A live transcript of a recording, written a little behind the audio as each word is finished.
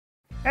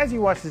As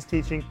you watch this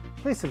teaching,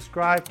 please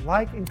subscribe,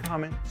 like, and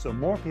comment so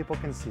more people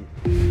can see.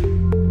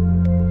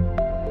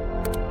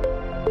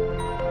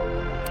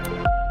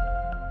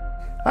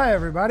 Hi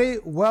everybody,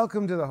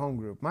 welcome to the home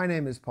group. My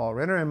name is Paul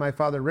Renner and my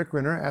father Rick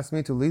Renner asked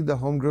me to lead the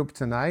home group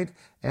tonight,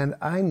 and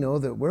I know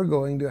that we're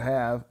going to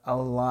have a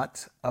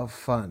lot of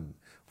fun.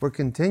 We're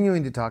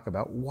continuing to talk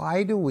about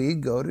why do we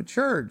go to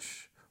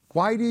church?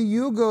 Why do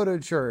you go to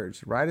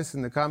church? Write us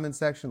in the comment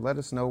section, let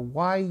us know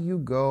why you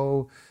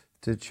go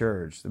to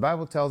church. The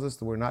Bible tells us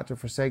that we're not to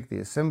forsake the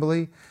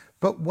assembly,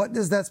 but what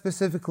does that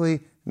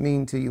specifically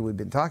mean to you? We've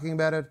been talking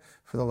about it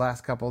for the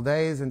last couple of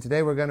days, and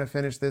today we're going to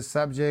finish this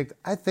subject.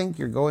 I think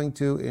you're going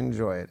to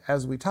enjoy it.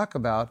 As we talk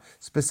about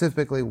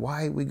specifically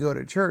why we go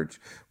to church,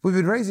 we've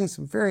been raising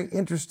some very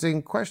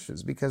interesting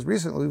questions because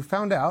recently we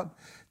found out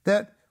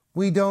that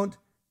we don't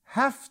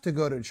have to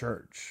go to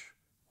church.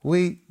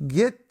 We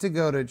get to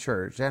go to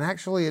church, and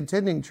actually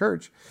attending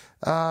church,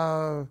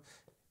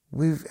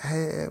 we've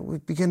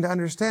begun to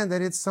understand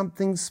that it's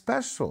something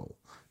special.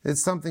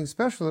 It's something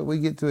special that we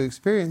get to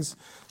experience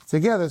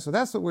together. So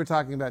that's what we're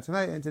talking about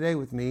tonight. And today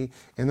with me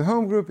in the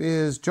home group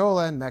is Joel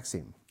and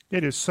Maxime.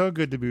 It is so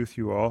good to be with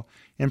you all.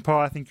 And Paul,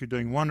 I think you're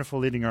doing wonderful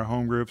leading our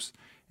home groups.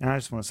 And I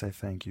just want to say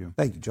thank you.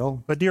 Thank you,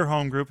 Joel. But dear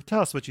home group,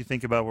 tell us what you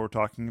think about what we're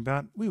talking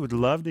about. We would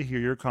love to hear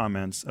your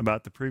comments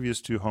about the previous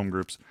two home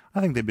groups.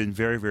 I think they've been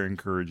very, very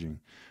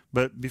encouraging.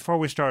 But before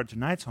we start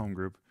tonight's home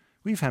group,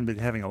 we've been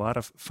having a lot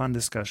of fun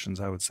discussions,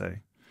 I would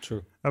say.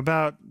 True.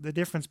 About the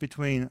difference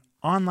between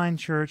online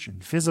church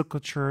and physical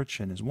church,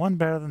 and is one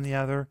better than the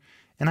other?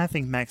 And I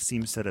think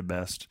Maxime said it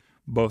best.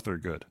 Both are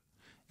good.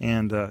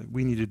 And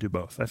we need to do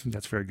both. I think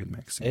that's very good,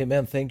 Maxime.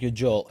 Amen. Thank you,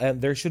 Joel.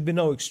 And there should be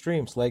no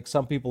extremes. Like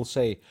some people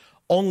say,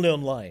 only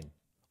online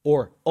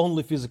or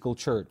only physical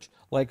church.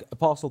 Like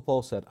Apostle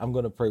Paul said, I'm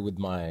going to pray with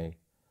my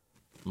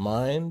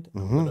mind.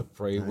 I'm going to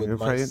pray with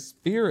my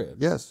spirit.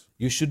 Yes.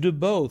 You should do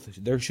both.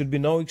 There should be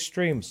no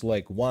extremes,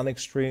 like one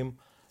extreme,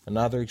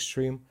 another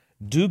extreme.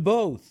 Do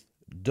both.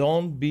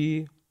 Don't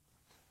be,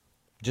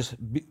 just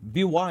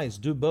be wise.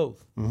 Do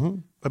both.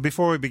 But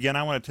before we begin,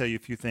 I want to tell you a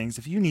few things.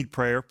 If you need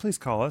prayer, please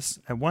call us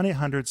at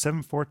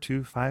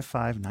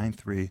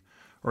 1-800-742-5593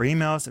 or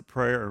email us at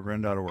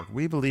prayer@ren.org.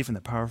 We believe in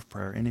the power of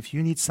prayer, and if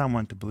you need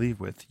someone to believe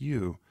with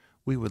you,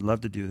 we would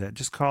love to do that.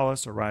 Just call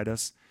us or write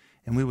us,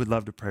 and we would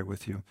love to pray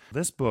with you.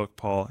 This book,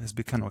 Paul, has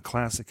become a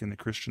classic in the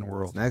Christian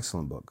world. It's an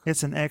excellent book.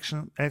 It's an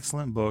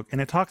excellent book,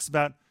 and it talks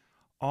about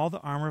all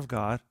the armor of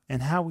God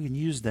and how we can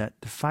use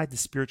that to fight the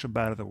spiritual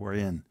battle that we're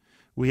in.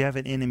 We have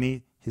an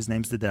enemy. His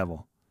name's the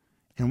devil.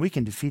 And we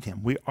can defeat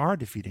him. We are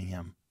defeating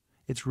him.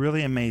 It's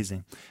really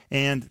amazing.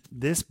 And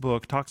this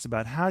book talks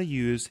about how to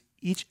use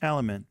each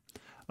element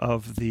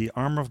of the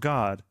armor of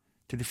God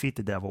to defeat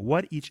the devil,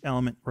 what each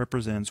element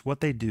represents,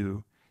 what they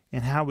do,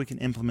 and how we can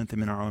implement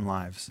them in our own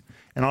lives.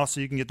 And also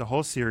you can get the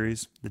whole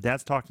series that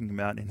Dad's talking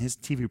about in his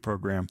TV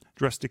program,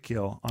 Dressed to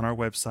Kill, on our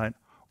website,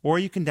 or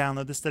you can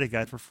download the study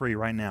guide for free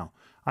right now.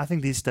 I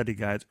think these study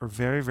guides are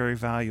very, very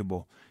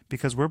valuable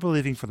because we're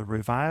believing for the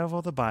revival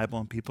of the Bible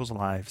in people's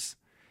lives.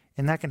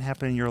 And that can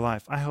happen in your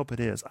life. I hope it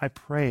is. I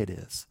pray it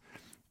is.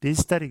 These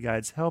study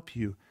guides help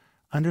you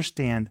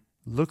understand,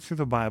 look through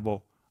the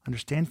Bible,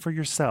 understand for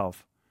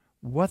yourself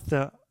what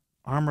the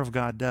armor of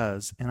God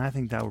does, and I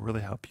think that will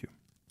really help you.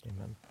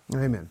 Amen.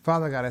 Amen.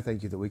 Father God, I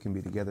thank you that we can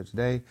be together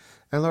today.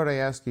 And Lord, I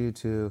ask you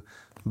to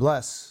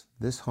bless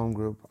this home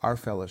group, our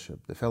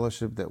fellowship, the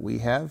fellowship that we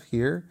have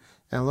here.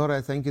 And Lord,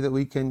 I thank you that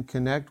we can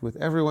connect with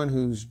everyone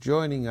who's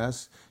joining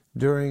us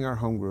during our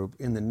home group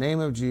in the name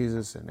of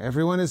Jesus. And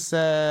everyone has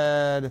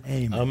said,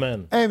 Amen.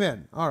 Amen.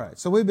 Amen. All right.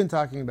 So we've been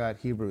talking about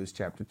Hebrews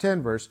chapter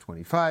 10, verse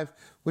 25,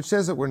 which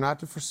says that we're not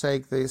to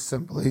forsake the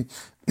assembly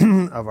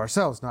of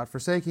ourselves, not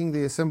forsaking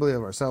the assembly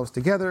of ourselves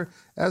together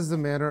as the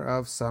manner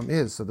of some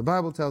is. So the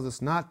Bible tells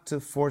us not to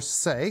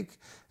forsake.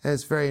 And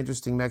it's very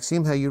interesting,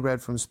 Maxime, how you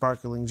read from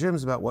Sparkling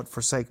Gems about what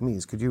forsake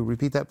means. Could you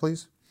repeat that,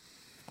 please?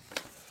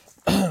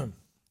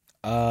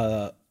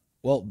 I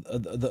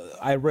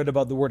read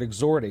about the word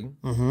exhorting,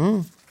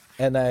 and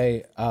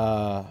may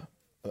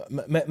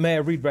I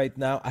read right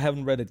now? I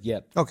haven't read it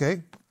yet.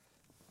 Okay.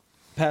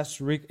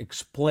 Pastor Rick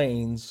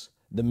explains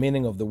the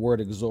meaning of the word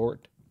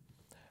exhort,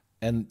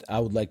 and I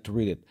would like to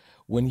read it.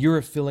 When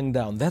you're feeling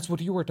down, that's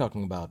what you were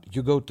talking about.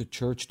 You go to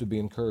church to be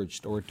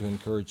encouraged or to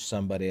encourage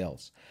somebody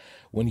else.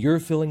 When you're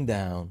feeling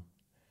down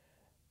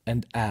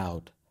and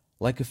out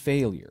like a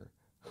failure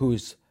who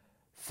is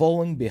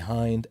falling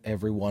behind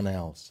everyone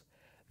else,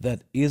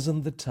 that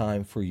isn't the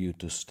time for you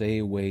to stay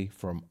away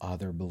from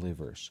other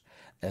believers,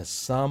 as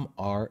some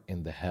are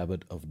in the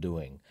habit of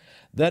doing.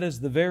 That is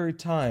the very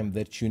time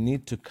that you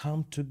need to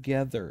come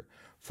together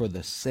for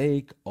the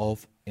sake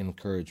of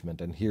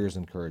encouragement. And here's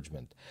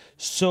encouragement.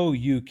 So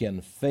you can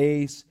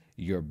face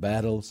your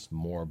battles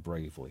more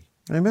bravely.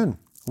 Amen.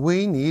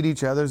 We need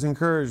each other's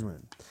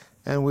encouragement.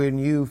 And when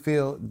you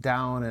feel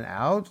down and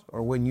out,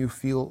 or when you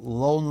feel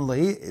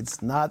lonely,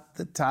 it's not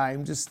the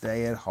time to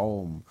stay at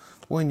home.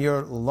 When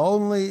you're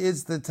lonely,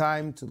 it's the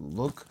time to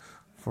look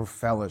for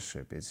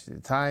fellowship. It's a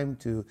time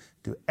to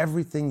do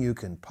everything you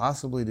can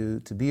possibly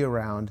do to be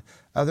around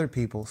other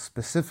people,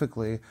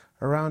 specifically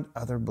around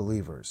other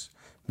believers,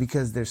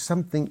 because there's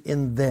something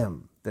in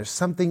them, there's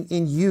something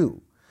in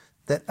you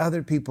that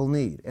other people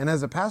need. And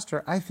as a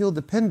pastor, I feel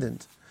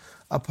dependent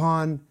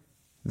upon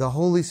the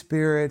Holy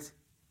Spirit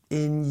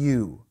in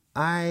you.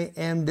 I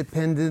am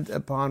dependent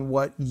upon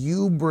what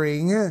you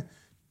bring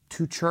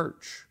to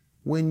church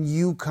when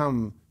you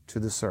come to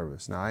the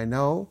service. Now, I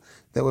know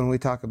that when we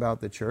talk about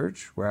the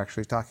church, we're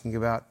actually talking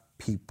about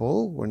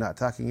people. We're not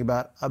talking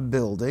about a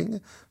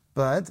building,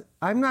 but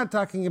I'm not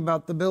talking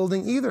about the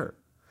building either.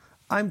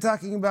 I'm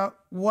talking about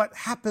what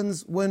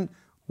happens when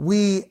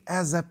we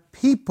as a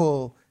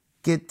people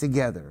get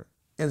together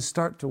and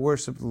start to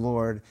worship the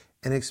Lord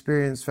and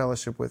experience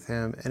fellowship with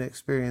Him and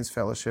experience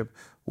fellowship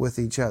with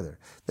each other.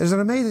 There's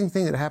an amazing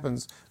thing that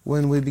happens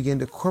when we begin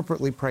to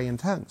corporately pray in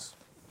tongues.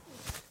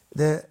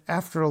 That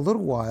after a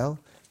little while,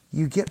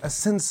 you get a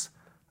sense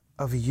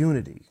of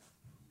unity.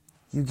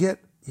 You get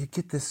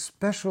this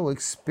special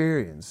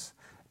experience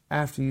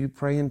after you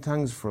pray in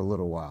tongues for a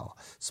little while.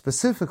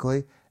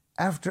 Specifically,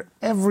 after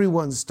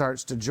everyone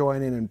starts to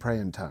join in and pray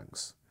in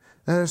tongues.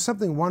 Now, there's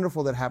something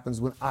wonderful that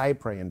happens when I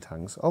pray in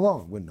tongues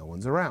alone, when no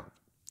one's around.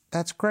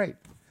 That's great.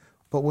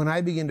 But when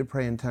I begin to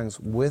pray in tongues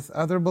with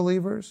other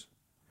believers,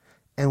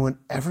 and when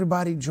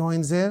everybody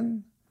joins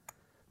in,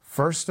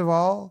 first of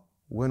all,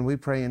 when we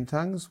pray in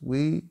tongues,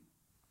 we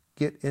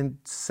get in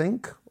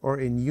sync or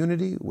in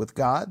unity with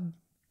God.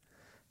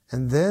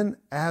 And then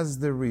as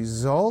the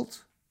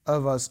result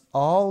of us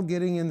all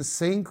getting in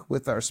sync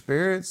with our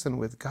spirits and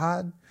with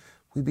God,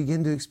 we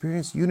begin to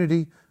experience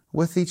unity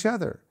with each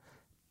other.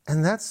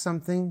 And that's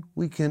something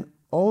we can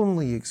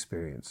only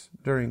experience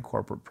during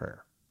corporate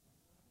prayer.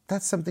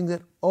 That's something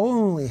that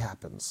only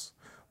happens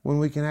when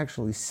we can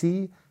actually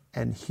see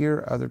and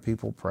hear other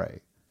people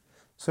pray.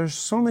 So there's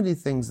so many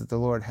things that the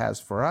Lord has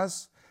for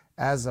us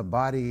as a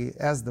body,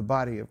 as the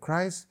body of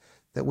Christ,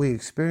 that we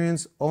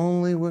experience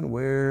only when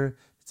we're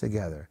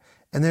together.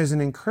 And there's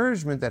an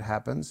encouragement that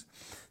happens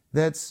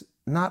that's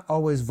not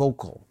always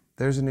vocal.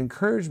 There's an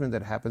encouragement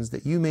that happens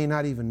that you may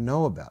not even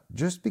know about.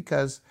 Just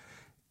because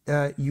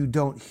you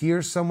don't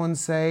hear someone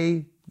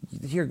say,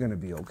 you're going to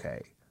be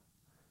okay,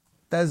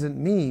 doesn't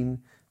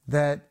mean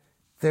that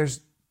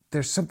there's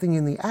something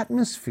in the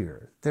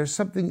atmosphere. There's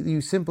something that you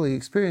simply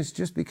experience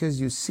just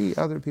because you see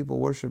other people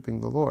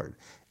worshiping the Lord.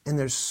 And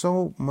there's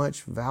so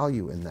much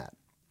value in that.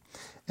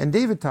 And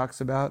David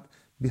talks about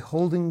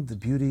beholding the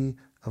beauty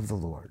of the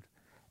Lord.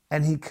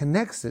 And he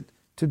connects it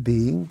to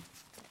being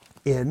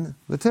in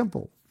the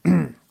temple.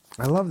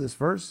 I love this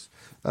verse,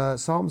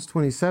 Psalms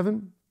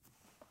 27.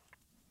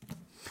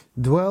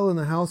 Dwell in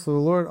the house of the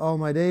Lord all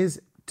my days,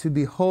 to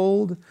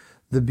behold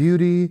the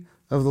beauty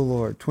of the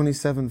Lord.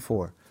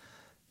 27:4.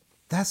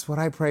 That's what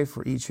I pray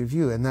for each of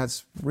you, and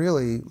that's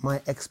really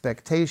my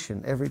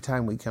expectation every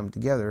time we come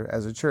together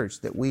as a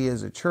church, that we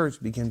as a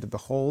church begin to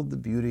behold the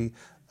beauty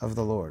of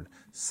the Lord,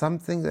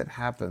 something that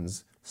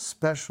happens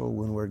special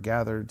when we're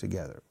gathered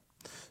together.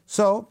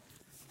 So,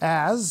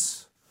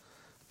 as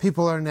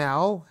people are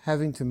now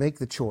having to make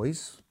the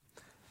choice,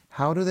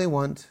 how do they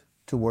want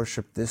to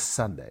worship this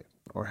Sunday?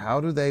 Or how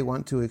do they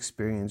want to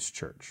experience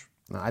church?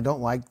 Now, I don't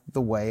like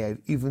the way I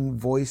even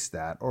voiced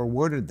that or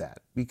worded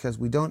that, because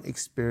we don't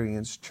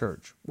experience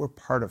church. We're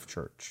part of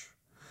church.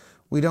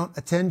 We don't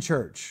attend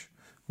church.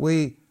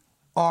 We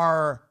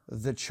are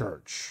the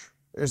church.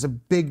 There's a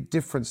big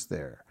difference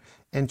there.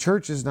 And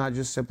church is not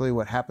just simply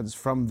what happens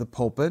from the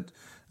pulpit.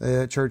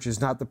 Church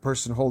is not the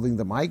person holding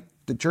the mic.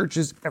 The church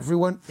is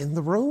everyone in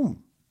the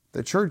room.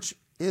 The church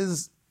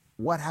is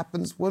what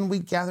happens when we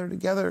gather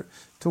together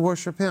to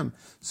worship Him.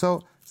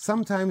 So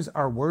sometimes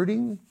our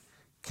wording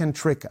can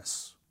trick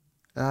us.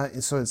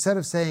 So instead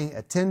of saying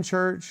attend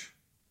church,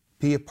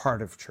 be a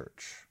part of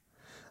church.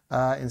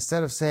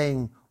 Instead of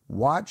saying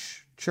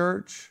watch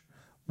church,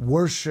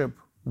 worship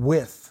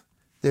with.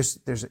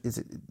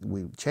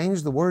 We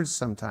change the words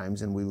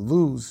sometimes, and we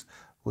lose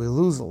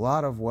a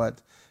lot of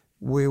what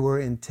we were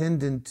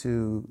intended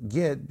to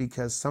get,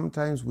 because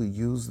sometimes we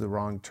use the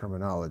wrong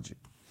terminology.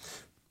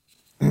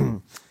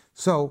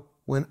 So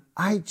when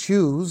I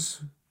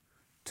choose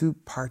to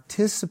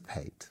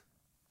participate,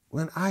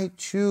 when I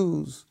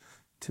choose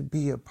to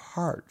be a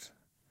part,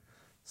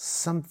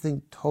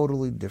 something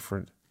totally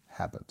different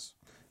happens.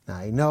 Now,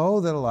 I know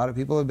that a lot of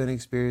people have been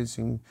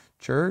experiencing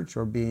church,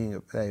 or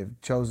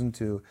they've chosen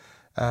to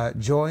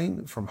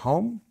join from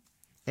home,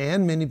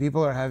 and many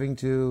people are having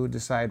to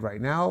decide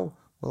right now,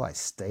 will I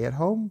stay at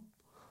home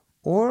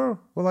or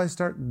will I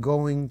start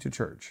going to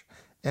church?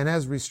 And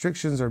as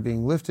restrictions are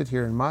being lifted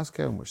here in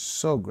Moscow, and we're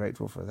so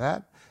grateful for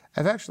that,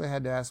 I've actually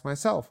had to ask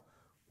myself,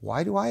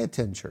 why do I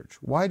attend church?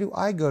 Why do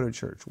I go to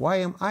church? Why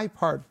am I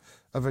part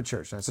of a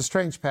church? Now, it's a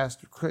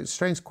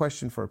strange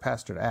question for a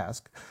pastor to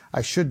ask.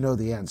 I should know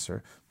the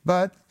answer.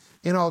 But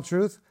in all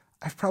truth,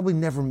 I've probably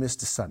never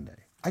missed a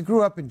Sunday. I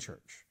grew up in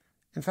church.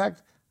 In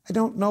fact, I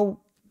don't know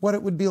what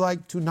it would be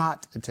like to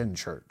not attend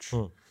church.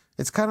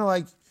 It's kind of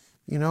like,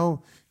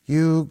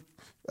 you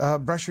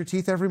brush your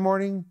teeth every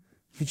morning.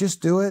 You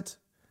just do it.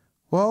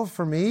 Well,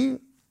 for me,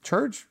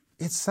 church,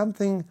 it's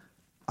something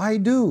I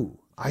do.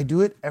 I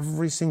do it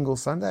every single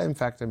Sunday. In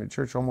fact, I'm at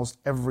church almost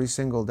every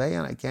single day,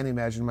 and I can't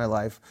imagine my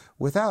life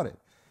without it.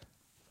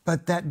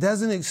 But that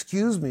doesn't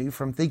excuse me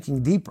from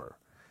thinking deeper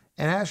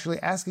and actually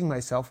asking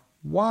myself,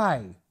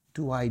 why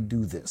do I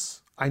do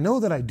this? I know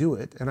that I do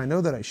it, and I know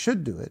that I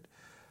should do it,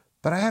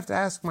 but I have to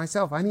ask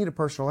myself, I need a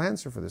personal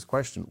answer for this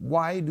question.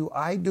 Why do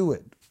I do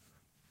it?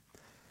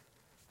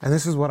 And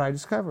this is what I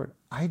discovered.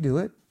 I do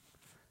it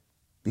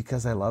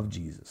because I love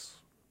Jesus.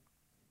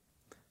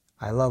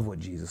 I love what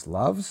Jesus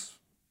loves.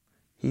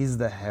 He's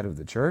the head of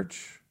the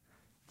church.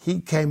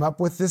 He came up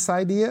with this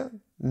idea,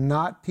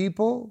 not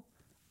people.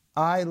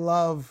 I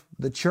love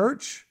the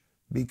church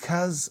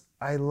because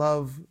I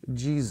love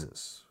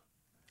Jesus.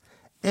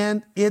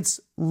 And it's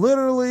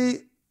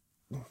literally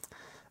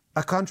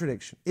a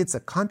contradiction. It's a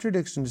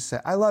contradiction to say,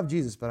 I love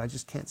Jesus, but I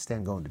just can't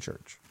stand going to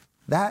church.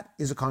 That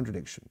is a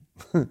contradiction.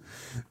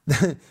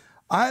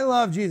 I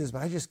love Jesus,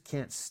 but I just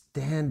can't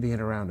stand being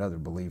around other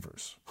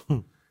believers.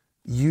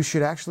 You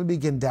should actually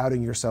begin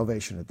doubting your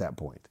salvation at that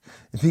point.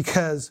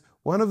 Because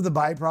one of the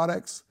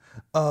byproducts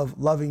of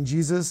loving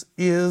Jesus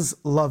is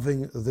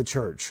loving the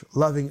church,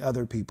 loving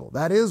other people.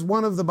 That is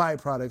one of the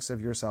byproducts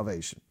of your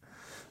salvation.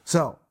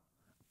 So,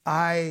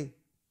 I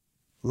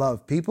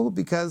love people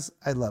because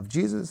I love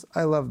Jesus.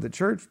 I love the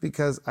church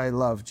because I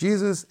love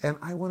Jesus. And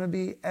I want to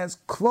be as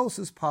close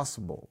as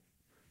possible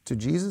to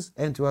Jesus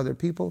and to other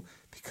people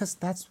because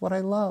that's what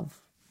I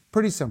love.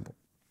 Pretty simple.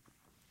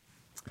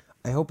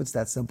 I hope it's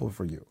that simple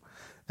for you.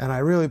 And I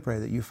really pray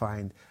that you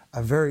find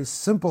a very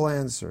simple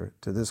answer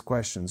to this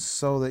question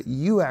so that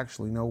you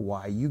actually know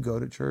why you go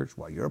to church,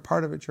 why you're a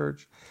part of a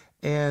church,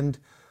 and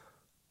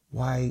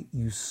why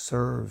you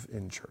serve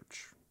in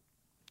church.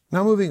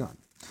 Now, moving on.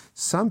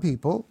 Some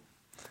people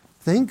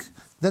think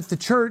that the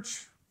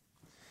church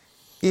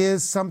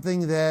is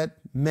something that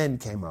men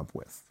came up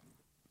with.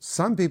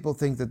 Some people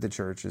think that the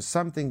church is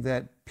something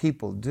that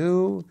people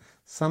do,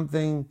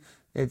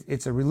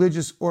 it's a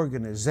religious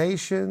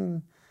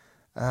organization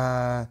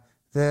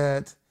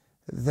that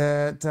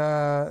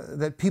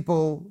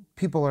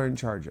people are in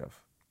charge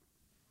of.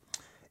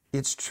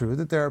 It's true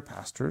that there are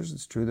pastors,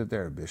 it's true that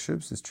there are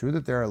bishops, it's true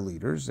that there are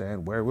leaders,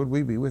 and where would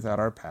we be without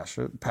our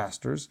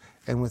pastors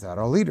and without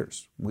our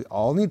leaders? We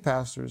all need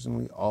pastors and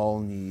we all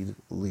need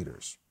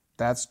leaders.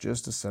 That's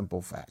just a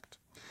simple fact.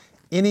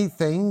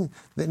 Anything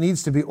that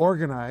needs to be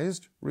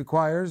organized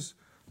requires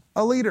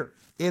a leader.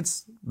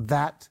 It's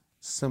that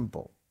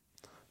simple.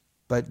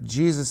 But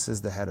Jesus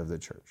is the head of the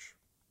church.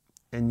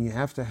 And you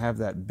have to have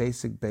that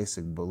basic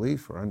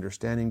belief or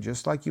understanding,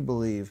 just like you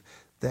believe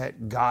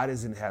that God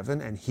is in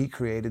heaven and He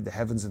created the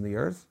heavens and the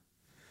earth.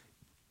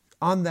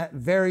 On that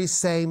very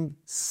same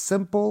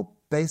simple,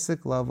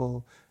 basic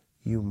level,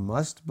 you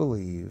must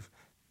believe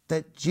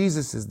that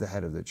Jesus is the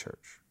head of the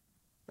church.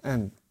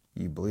 And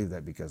you believe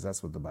that because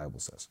that's what the Bible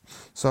says.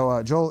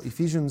 So, Joel,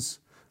 Ephesians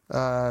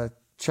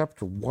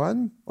chapter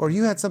 1, or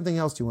you had something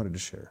else you wanted to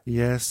share?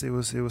 Yes, it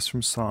was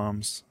from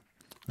Psalms.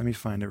 Let me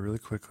find it really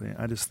quickly.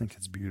 I just think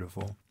it's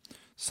beautiful.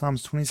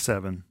 Psalms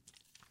 27.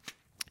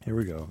 Here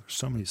we go. There's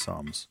so many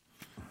Psalms.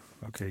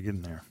 Okay, get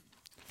in there.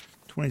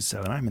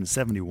 27. I'm in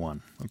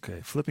 71.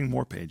 Okay, flipping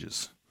more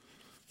pages.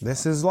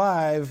 This is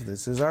live.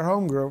 This is our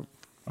home group.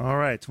 All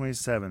right,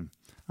 27.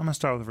 I'm going to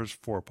start with verse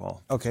 4,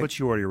 Paul. Okay. It's what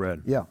you already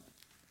read. Yeah.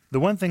 The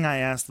one thing I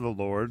ask of the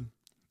Lord,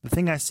 the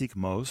thing I seek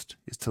most,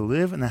 is to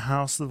live in the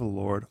house of the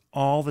Lord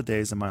all the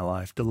days of my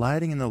life,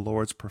 delighting in the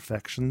Lord's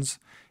perfections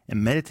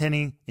and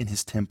meditating in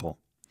His temple.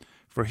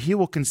 For He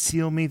will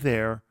conceal me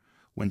there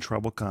when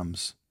trouble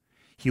comes.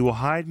 He will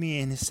hide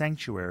me in His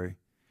sanctuary.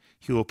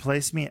 He will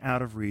place me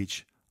out of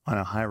reach on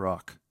a high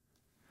rock.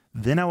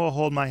 Then I will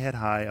hold my head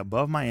high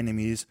above my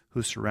enemies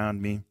who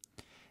surround me.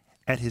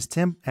 At His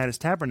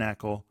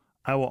tabernacle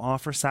I will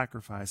offer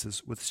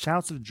sacrifices with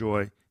shouts of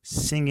joy,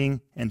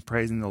 singing and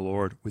praising the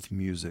Lord with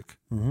music.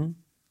 Mm-hmm.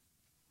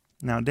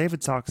 Now,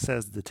 David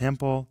says the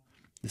temple,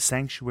 the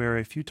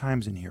sanctuary, a few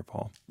times in here,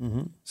 Paul.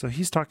 Mm-hmm. So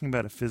he's talking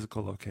about a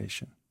physical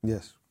location.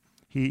 Yes.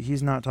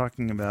 He's not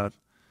talking about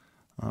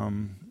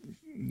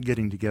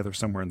getting together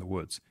somewhere in the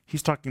woods.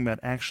 He's talking about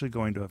actually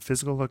going to a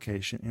physical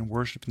location and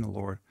worshiping the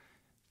Lord,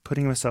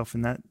 putting himself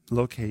in that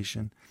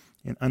location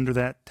and under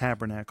that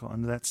tabernacle,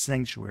 under that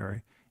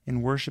sanctuary,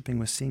 and worshiping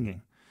with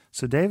singing.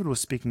 So David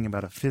was speaking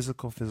about a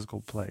physical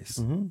place.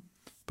 Mm-hmm.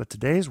 But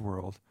today's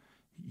world,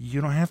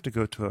 you don't have to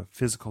go to a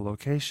physical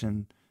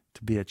location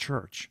to be a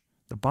church.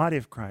 The body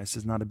of Christ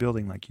is not a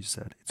building, like you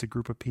said. It's a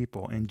group of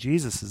people, and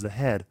Jesus is the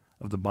head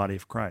of the body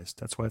of Christ.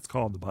 That's why it's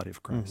called the body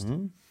of Christ.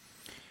 Mm-hmm.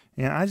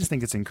 And I just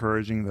think it's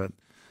encouraging that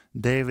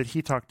David,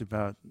 he talked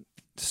about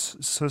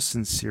so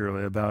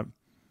sincerely about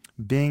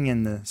being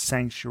in the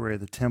sanctuary,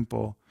 the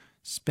temple,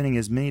 spending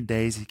as many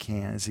days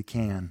as he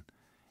can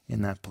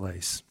in that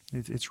place.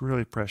 It's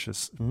really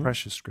precious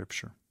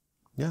scripture.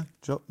 Yeah,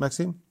 Joe,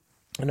 Maxime?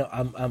 You know,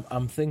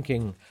 I'm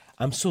thinking,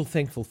 I'm so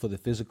thankful for the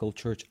physical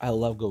church. I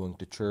love going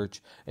to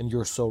church, and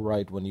you're so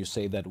right when you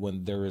say that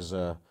when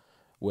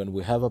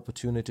we have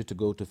opportunity to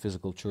go to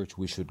physical church,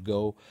 we should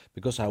go,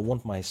 because I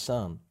want my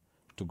son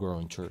to grow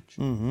in church.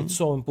 It's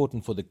so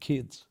important for the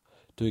kids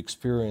to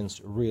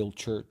experience real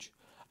church.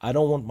 I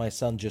don't want my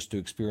son just to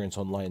experience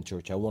online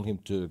church. I want him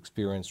to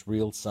experience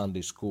real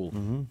Sunday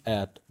school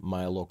at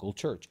my local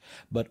church.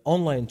 But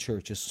online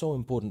church is so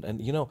important.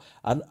 And you know,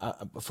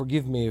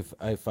 forgive me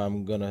if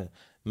I'm going to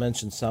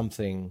mention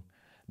something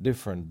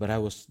different, but I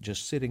was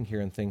just sitting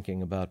here and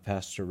thinking about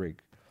Pastor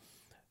Rick.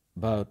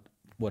 About,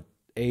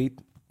 8,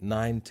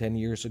 9, 10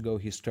 years ago,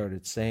 he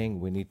started saying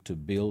we need to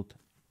build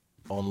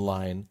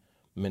online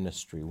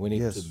ministry. We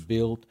need to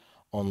build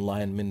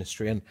online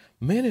ministry. And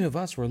many of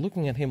us were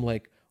looking at him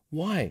like,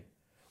 why?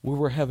 We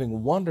were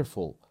having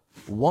wonderful,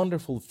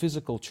 wonderful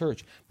physical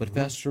church. But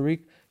Pastor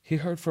Rick, he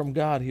heard from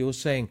God. He was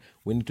saying,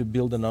 we need to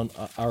build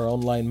our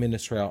online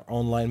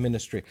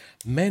ministry.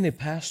 Many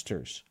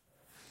pastors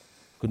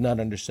could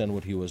not understand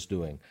what he was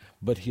doing.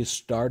 But he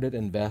started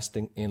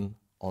investing in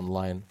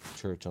online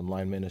church,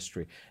 online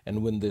ministry.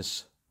 And when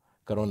this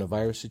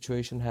coronavirus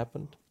situation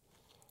happened,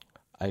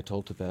 I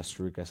told to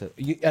Pastor Rick, I said,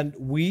 and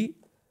we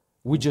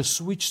just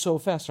switched so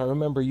fast. I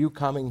remember you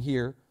coming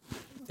here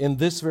in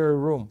this very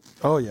room.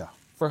 Oh, yeah.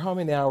 For how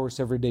many hours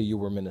every day you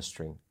were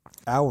ministering?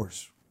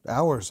 Hours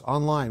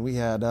online. We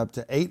had up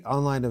to 8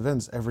 online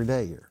events every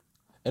day here.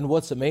 And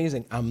what's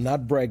amazing, I'm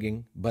not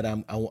bragging, but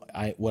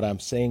what I'm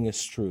saying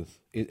is truth.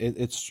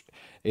 It's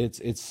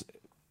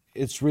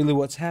really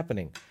what's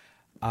happening.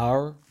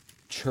 Our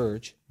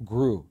church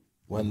grew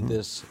when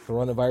this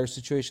coronavirus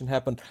situation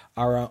happened.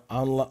 Our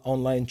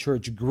online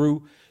church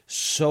grew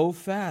so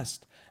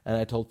fast. And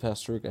I told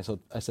Pastor Rick,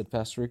 I said,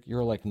 Pastor Rick,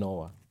 you're like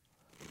Noah.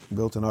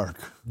 Built an ark.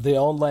 The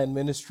online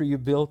ministry you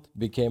built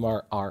became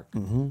our ark.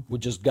 We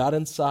just got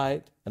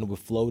inside and we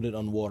floated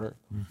on water.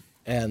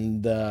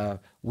 And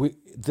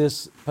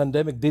this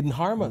pandemic didn't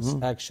harm us,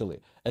 actually.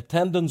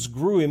 Attendance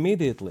grew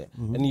immediately.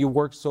 And you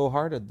worked so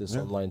hard at this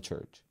online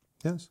church.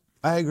 Yes,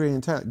 I agree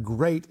entirely.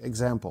 Great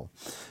example.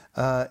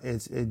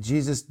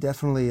 Jesus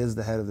definitely is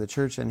the head of the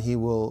church, and he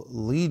will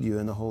lead you,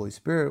 and the Holy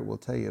Spirit will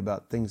tell you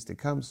about things to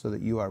come so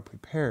that you are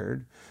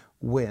prepared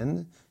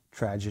when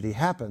tragedy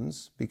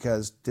happens,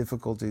 because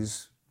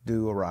difficulties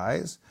do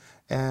arise,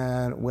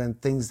 and when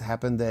things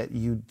happen that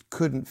you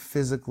couldn't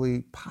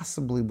physically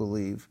possibly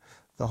believe,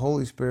 the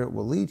Holy Spirit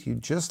will lead you,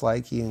 just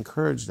like he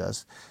encouraged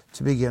us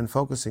to begin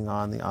focusing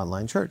on the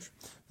online church.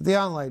 The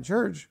online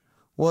church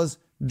was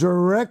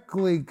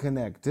directly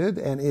connected,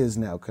 and is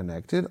now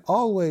connected,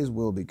 always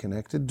will be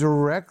connected,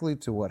 directly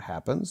to what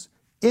happens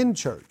in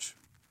church.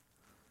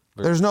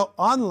 There's no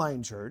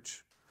online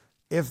church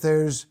if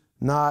there's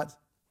not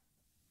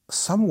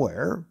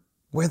somewhere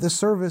where the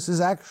service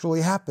is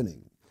actually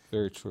happening.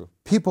 Very true.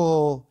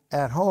 People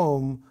at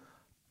home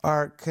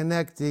are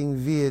connecting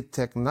via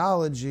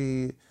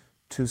technology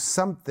to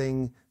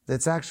something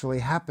that's actually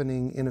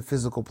happening in a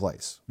physical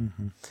place.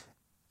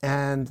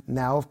 And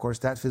now, of course,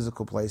 that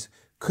physical place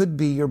could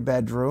be your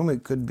bedroom,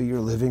 it could be your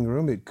living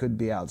room, it could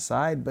be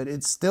outside, but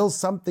it's still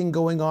something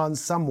going on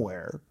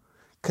somewhere.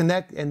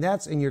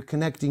 And you're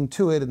connecting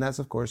to it, and that's,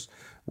 of course,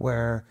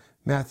 where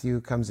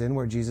Matthew comes in,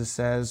 where Jesus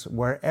says,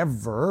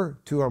 wherever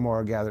 2 or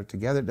more are gathered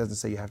together. It doesn't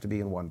say you have to be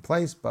in one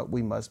place, but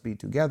we must be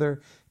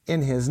together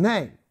in his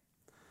name.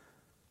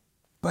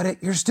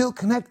 But you're still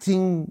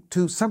connecting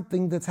to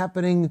something that's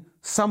happening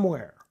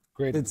somewhere.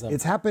 Great example.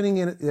 It's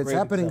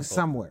happening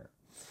somewhere.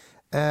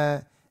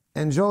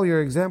 And Joel,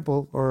 your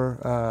example,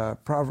 or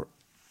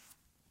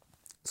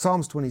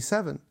Psalms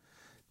 27,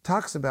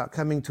 talks about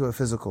coming to a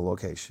physical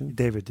location.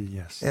 David did,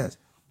 yes. Yes,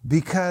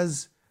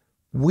 because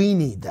we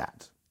need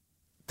that.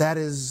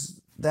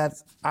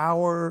 That's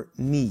our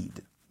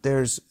need.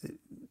 There's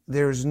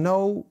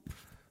no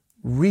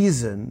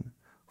reason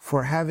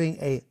for having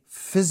a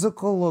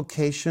physical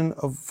location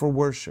for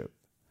worship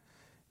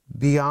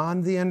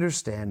beyond the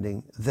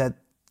understanding that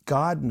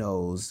God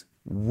knows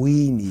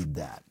we need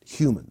that,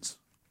 humans.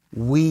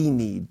 We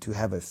need to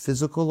have a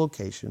physical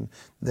location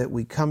that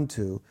we come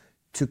to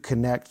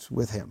connect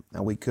with him.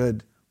 Now, we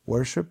could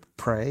worship,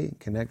 pray,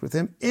 connect with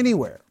him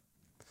anywhere,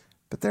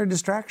 but there are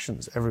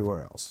distractions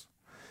everywhere else.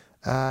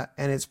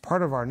 And it's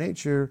part of our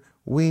nature.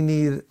 We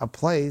need a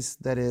place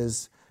that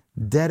is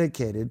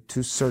dedicated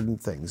to certain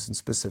things, and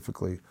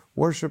specifically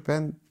worship,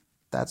 and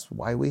that's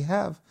why we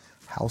have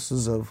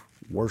houses of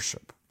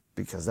worship,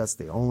 because that's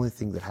the only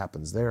thing that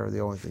happens there, or the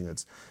only thing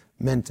that's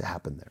meant to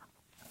happen there.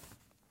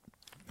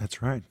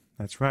 That's right.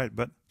 That's right.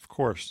 But of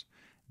course,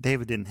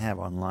 David didn't have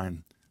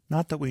online,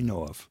 not that we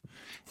know of.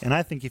 And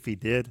I think if he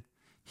did,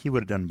 he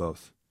would have done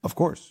both. Of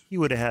course. He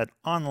would have had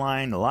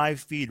online, a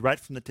live feed right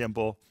from the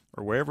temple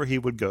or wherever he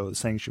would go, the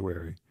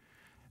sanctuary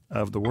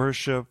of the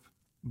worship.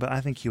 But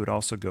I think he would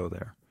also go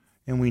there.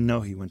 And we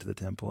know he went to the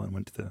temple and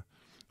went to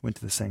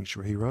the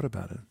sanctuary. He wrote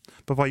about it.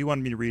 But Paul, you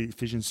wanted me to read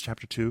Ephesians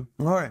chapter 2?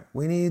 All right.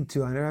 We need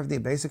to have the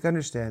basic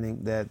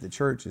understanding that the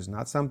church is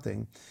not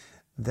something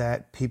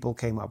that people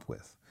came up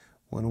with.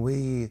 When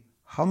we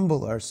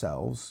humble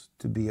ourselves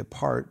to be a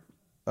part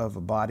of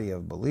a body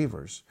of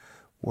believers,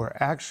 we're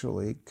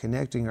actually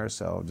connecting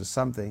ourselves to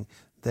something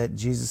that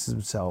Jesus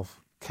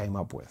himself came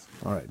up with.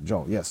 All right,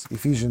 Joel, yes.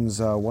 Ephesians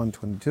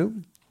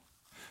 1:22.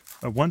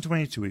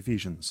 1:22,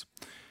 Ephesians.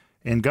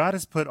 And God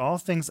has put all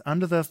things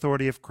under the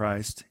authority of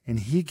Christ, and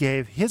he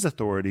gave his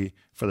authority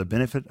for the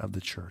benefit of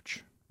the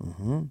church.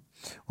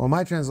 Well,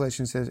 my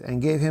translation says,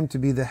 and gave him to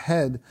be the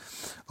head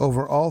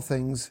over all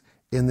things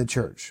in the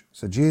church.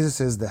 So Jesus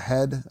is the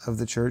head of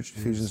the church,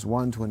 Ephesians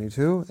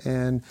 1:22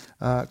 and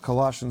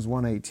Colossians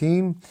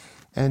 1:18,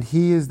 and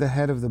he is the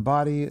head of the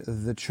body,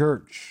 the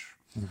church.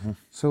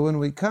 So when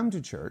we come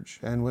to church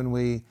and when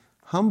we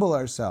humble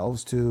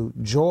ourselves to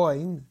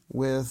join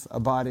with a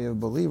body of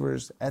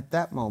believers, at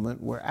that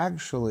moment we're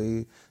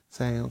actually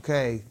saying,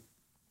 okay,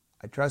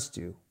 I trust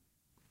you.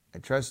 I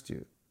trust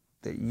you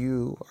that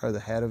you are the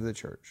head of the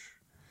church.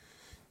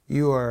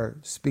 You are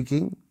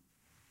speaking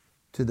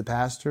to the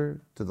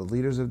pastor, to the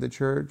leaders of the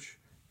church.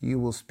 You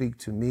will speak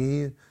to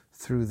me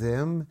through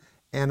them,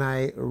 and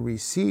I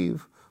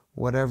receive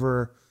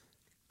whatever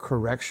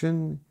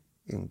correction,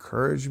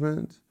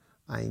 encouragement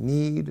I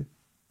need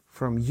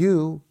from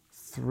you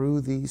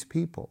through these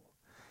people.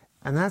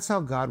 And that's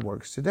how God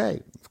works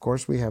today. Of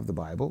course, we have the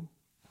Bible.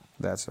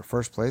 That's the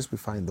first place we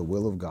find the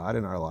will of God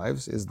in our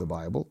lives is the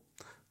Bible.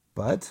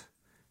 But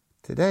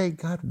today,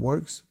 God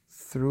works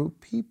through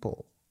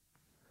people.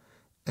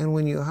 And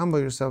when you humble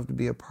yourself to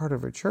be a part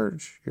of a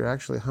church, you're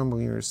actually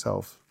humbling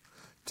yourself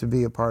to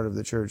be a part of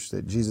the church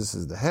that Jesus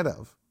is the head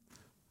of.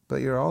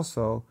 But you're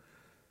also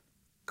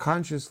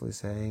consciously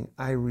saying,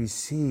 I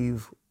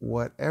receive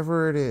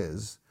whatever it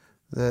is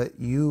that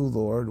you,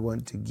 Lord,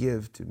 want to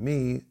give to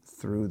me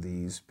through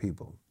these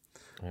people.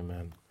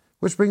 Amen.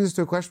 Which brings us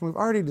to a question we've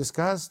already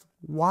discussed.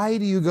 Why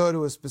do you go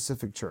to a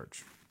specific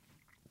church?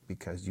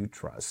 Because you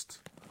trust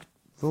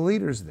the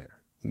leaders there.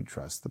 You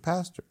trust the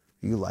pastor.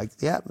 You like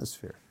the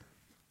atmosphere.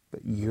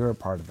 But you're a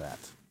part of that.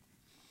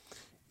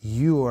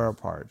 You are a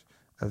part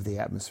of the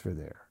atmosphere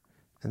there.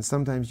 And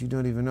sometimes you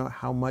don't even know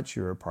how much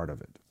you're a part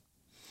of it.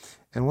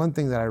 And one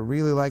thing that I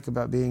really like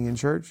about being in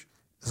church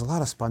is a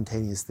lot of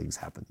spontaneous things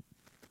happen.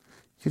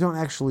 You don't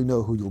actually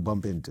know who you'll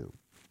bump into.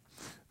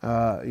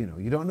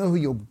 You don't know who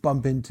you'll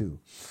bump into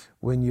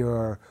when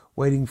you're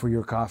waiting for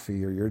your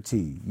coffee or your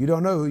tea. You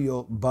don't know who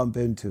you'll bump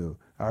into.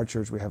 Our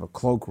church, we have a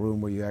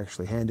cloakroom where you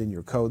actually hand in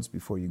your coats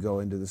before you go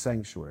into the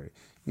sanctuary.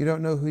 You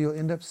don't know who you'll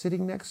end up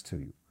sitting next to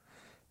you.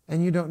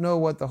 And you don't know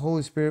what the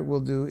Holy Spirit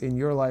will do in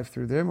your life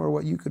through them or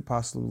what you could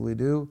possibly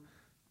do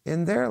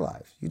in their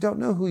life. You don't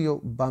know who you'll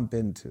bump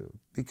into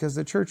because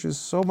the church is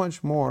so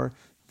much more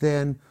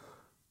than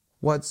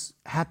what's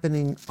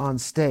happening on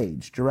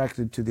stage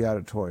directed to the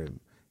auditorium.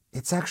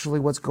 It's actually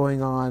what's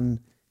going on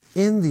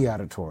in the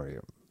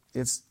auditorium.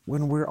 It's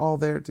when we're all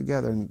there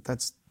together, and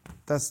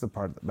that's the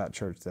part about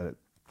church that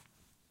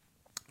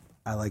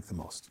I like the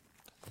most.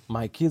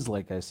 My kids,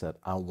 like I said,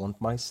 I want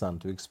my son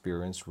to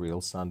experience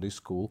real Sunday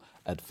school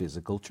at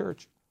physical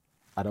church.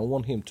 I don't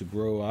want him to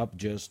grow up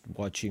just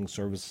watching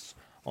services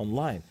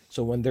online.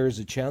 So when there is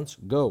a chance,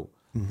 go.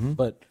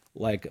 But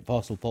like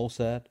Apostle Paul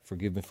said,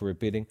 forgive me for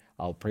repeating,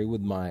 I'll pray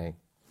with my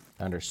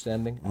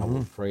understanding. I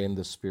will pray in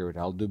the Spirit.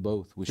 I'll do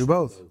both. We Do should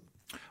both.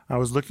 I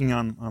was looking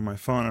on my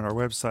phone at our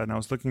website, and I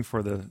was looking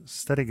for the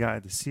study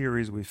guide, the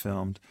series we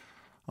filmed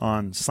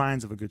on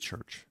signs of a good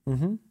church.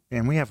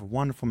 And we have a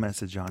wonderful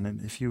message on it.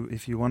 If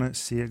you want to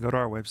see it, go to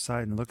our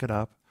website and look it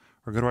up,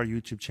 or go to our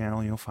YouTube channel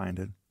and you'll find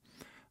it.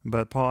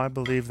 But Paul, I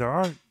believe there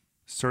are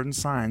certain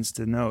signs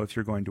to know if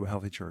you're going to a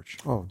healthy church.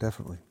 Oh,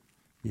 definitely.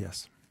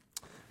 Yes.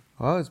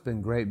 Well, it's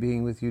been great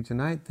being with you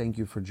tonight. Thank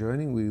you for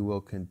joining. We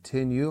will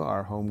continue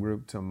our home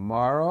group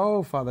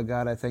tomorrow. Father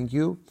God, I thank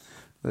you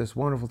for this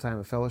wonderful time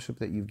of fellowship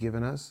that you've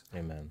given us.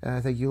 Amen. And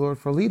I thank you, Lord,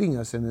 for leading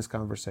us in this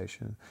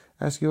conversation.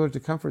 I ask you, Lord, to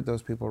comfort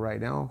those people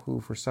right now who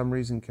for some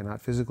reason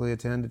cannot physically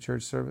attend a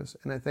church service.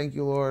 And I thank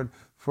you, Lord,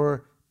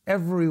 for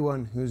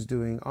everyone who's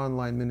doing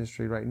online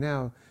ministry right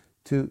now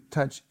to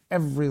touch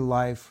every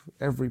life,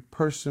 every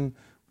person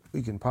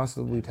we can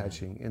possibly be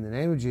touching. In the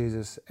name of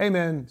Jesus,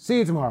 amen. See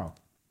you tomorrow.